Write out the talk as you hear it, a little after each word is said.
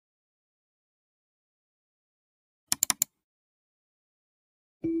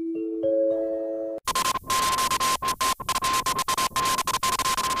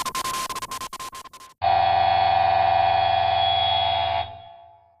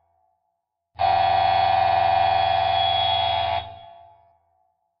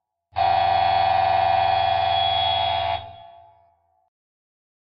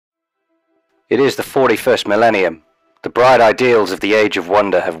It is the 41st millennium. The bright ideals of the Age of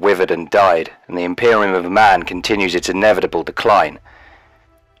Wonder have withered and died, and the Imperium of Man continues its inevitable decline.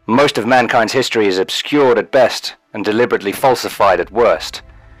 Most of mankind's history is obscured at best, and deliberately falsified at worst.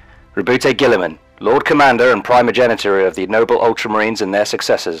 Brute Guilliman, Lord Commander and primogenitor of the noble Ultramarines and their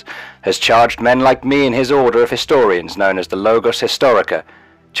successors, has charged men like me in his order of historians known as the Logos Historica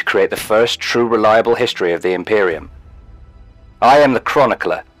to create the first true reliable history of the Imperium. I am the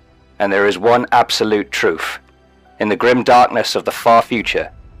Chronicler, and there is one absolute truth. In the grim darkness of the far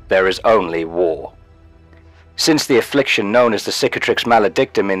future, there is only war. Since the affliction known as the Cicatrix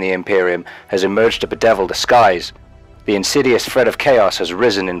Maledictum in the Imperium has emerged to bedevil the skies, the insidious threat of chaos has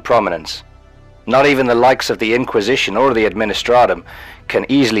risen in prominence. Not even the likes of the Inquisition or the Administratum can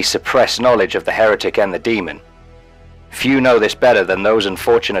easily suppress knowledge of the heretic and the demon. Few know this better than those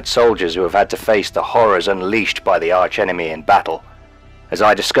unfortunate soldiers who have had to face the horrors unleashed by the archenemy in battle, as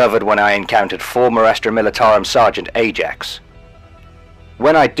I discovered when I encountered former Astra Militarum Sergeant Ajax.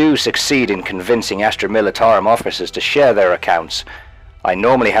 When I do succeed in convincing Astra Militarum officers to share their accounts, I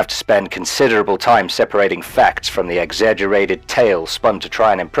normally have to spend considerable time separating facts from the exaggerated tales spun to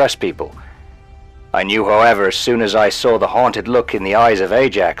try and impress people. I knew, however, as soon as I saw the haunted look in the eyes of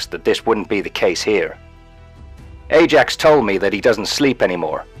Ajax that this wouldn't be the case here. Ajax told me that he doesn't sleep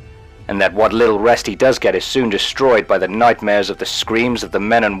anymore, and that what little rest he does get is soon destroyed by the nightmares of the screams of the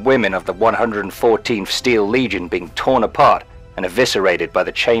men and women of the 114th Steel Legion being torn apart and eviscerated by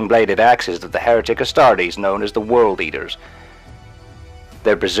the chain-bladed axes of the heretic Astartes known as the World Eaters.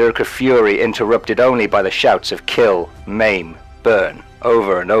 Their berserker fury interrupted only by the shouts of kill, maim, burn,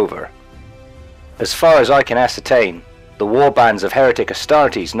 over and over. As far as I can ascertain, the warbands of heretic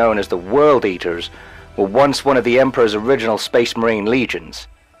Astartes known as the World Eaters were once one of the Emperor's original Space Marine legions.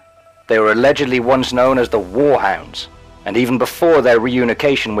 They were allegedly once known as the Warhounds, and even before their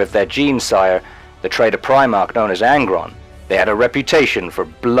reunification with their gene sire, the traitor Primarch known as Angron, they had a reputation for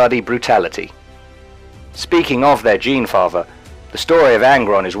bloody brutality. Speaking of their gene father, the story of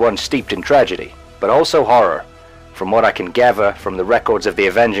Angron is one steeped in tragedy, but also horror. From what I can gather from the records of the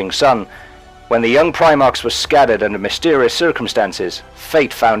Avenging Sun, when the young Primarchs were scattered under mysterious circumstances,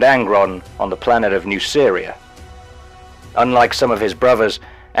 fate found Angron on the planet of New Syria. Unlike some of his brothers,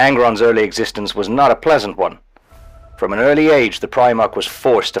 Angron's early existence was not a pleasant one. From an early age, the Primarch was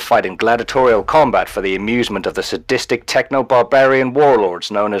forced to fight in gladiatorial combat for the amusement of the sadistic techno-barbarian warlords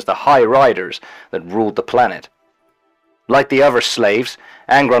known as the High Riders that ruled the planet. Like the other slaves,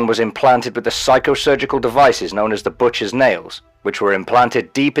 Angron was implanted with the psychosurgical devices known as the Butcher's Nails, which were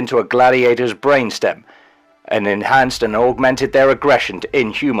implanted deep into a gladiator's brainstem and enhanced and augmented their aggression to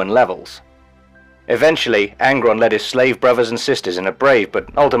inhuman levels. Eventually, Angron led his slave brothers and sisters in a brave but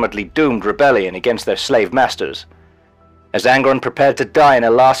ultimately doomed rebellion against their slave masters. As Angron prepared to die in a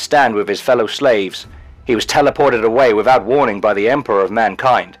last stand with his fellow slaves, he was teleported away without warning by the Emperor of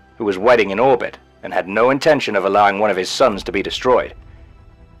Mankind, who was waiting in orbit and had no intention of allowing one of his sons to be destroyed.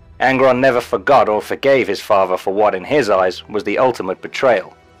 Angron never forgot or forgave his father for what, in his eyes, was the ultimate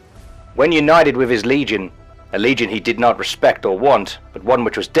betrayal. When united with his legion, a legion he did not respect or want, but one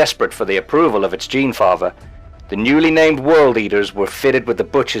which was desperate for the approval of its gene father, the newly named World Eaters were fitted with the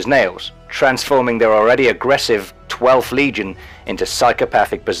Butcher's Nails, transforming their already aggressive 12th Legion into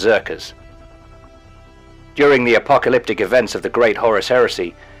psychopathic berserkers. During the apocalyptic events of the Great Horus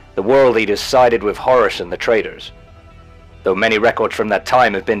Heresy, the World Eaters sided with Horus and the traitors. Though many records from that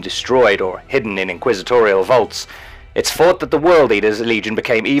time have been destroyed or hidden in inquisitorial vaults, it's thought that the World Eaters' legion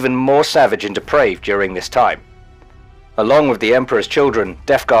became even more savage and depraved during this time. Along with the Emperor's children,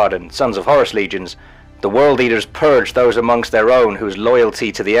 Death Guard and Sons of Horus legions, the World Eaters purged those amongst their own whose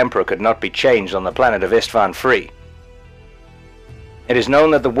loyalty to the Emperor could not be changed on the planet of Istvan III. It is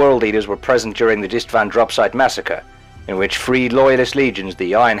known that the World Eaters were present during the Istvan Dropsite Massacre, in which 3 loyalist legions,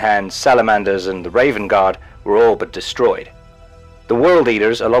 the Iron Hands, Salamanders and the Raven Guard, were all but destroyed. The World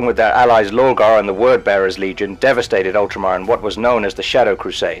Eaters, along with their allies Lorgar and the Wordbearers Legion, devastated Ultramar in what was known as the Shadow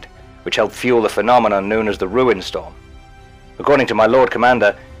Crusade, which helped fuel the phenomenon known as the Ruin Storm. According to my Lord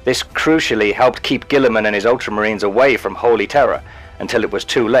Commander, this crucially helped keep Guilliman and his Ultramarines away from Holy Terror until it was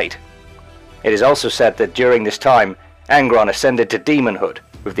too late. It is also said that during this time, Angron ascended to demonhood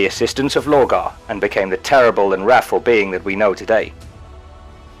with the assistance of Lorgar and became the terrible and wrathful being that we know today.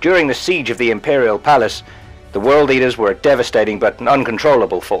 During the siege of the Imperial Palace, the World Eaters were a devastating but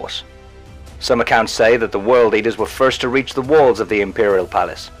uncontrollable force. Some accounts say that the World Eaters were first to reach the walls of the Imperial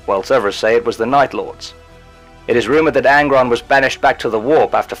Palace, whilst others say it was the Night Lords. It is rumored that Angron was banished back to the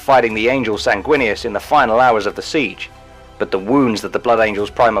Warp after fighting the Angel Sanguinius in the final hours of the siege, but the wounds that the Blood Angel's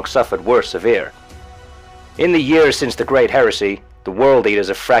Primarch suffered were severe. In the years since the Great Heresy, The World Eaters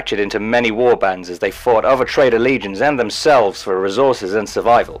have fractured into many warbands as they fought other traitor legions and themselves for resources and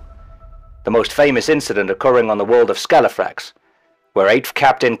survival. The most famous incident occurring on the world of Scalafrax, where 8th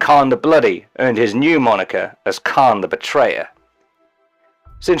Captain Khan the Bloody earned his new moniker as Khan the Betrayer.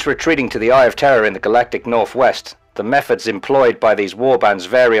 Since retreating to the Eye of Terror in the galactic northwest, the methods employed by these warbands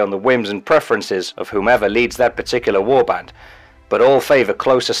vary on the whims and preferences of whomever leads that particular warband, but all favour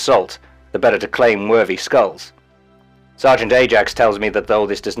close assault, the better to claim worthy skulls. Sergeant Ajax tells me that though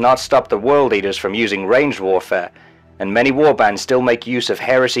this does not stop the World Eaters from using ranged warfare, and many warbands still make use of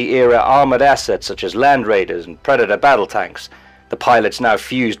Heresy-era armoured assets such as Land Raiders and Predator battle tanks, the pilots now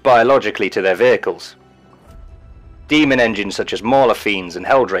fused biologically to their vehicles. Demon engines such as Mauler Fiends and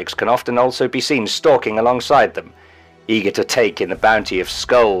Helldrakes can often also be seen stalking alongside them, eager to take in the bounty of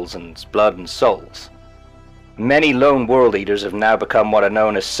skulls and blood and souls. Many lone World Eaters have now become what are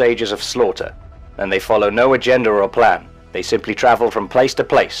known as Sages of Slaughter, and they follow no agenda or plan. They simply travel from place to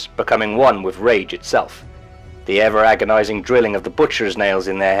place, becoming one with rage itself. The ever-agonizing drilling of the butcher's nails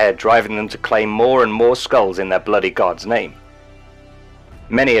in their head driving them to claim more and more skulls in their bloody god's name.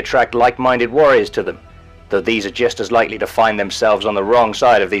 Many attract like-minded warriors to them, though these are just as likely to find themselves on the wrong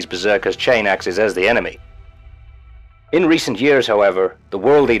side of these berserkers' chain axes as the enemy. In recent years, however, the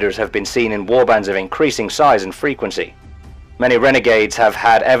World Eaters have been seen in warbands of increasing size and frequency. Many renegades have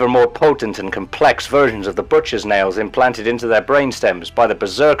had ever more potent and complex versions of the butcher's nails implanted into their brainstems by the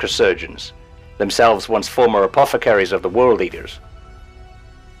berserker surgeons, themselves once former apothecaries of the World Eaters.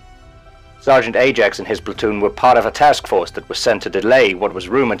 Sergeant Ajax and his platoon were part of a task force that was sent to delay what was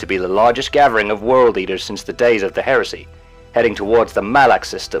rumored to be the largest gathering of World Eaters since the days of the Heresy, heading towards the Malak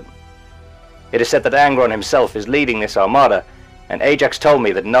system. It is said that Angron himself is leading this armada, and Ajax told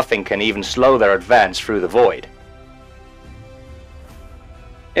me that nothing can even slow their advance through the void.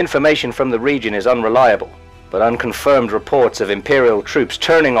 Information from the region is unreliable, but unconfirmed reports of Imperial troops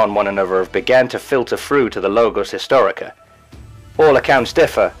turning on one another have begun to filter through to the Logos Historica. All accounts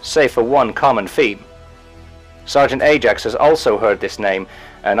differ, save for one common theme. Sergeant Ajax has also heard this name,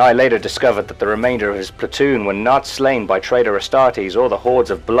 and I later discovered that the remainder of his platoon were not slain by traitor Astartes or the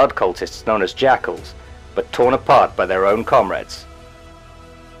hordes of blood cultists known as Jackals, but torn apart by their own comrades.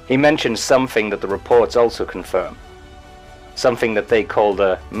 He mentions something that the reports also confirm. Something that they call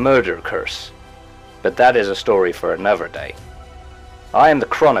the murder curse. But that is a story for another day. I am the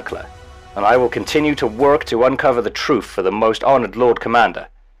Chronicler, and I will continue to work to uncover the truth for the most honored Lord Commander,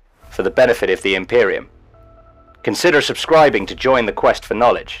 for the benefit of the Imperium. Consider subscribing to join the quest for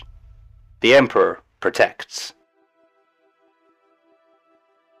knowledge. The Emperor protects.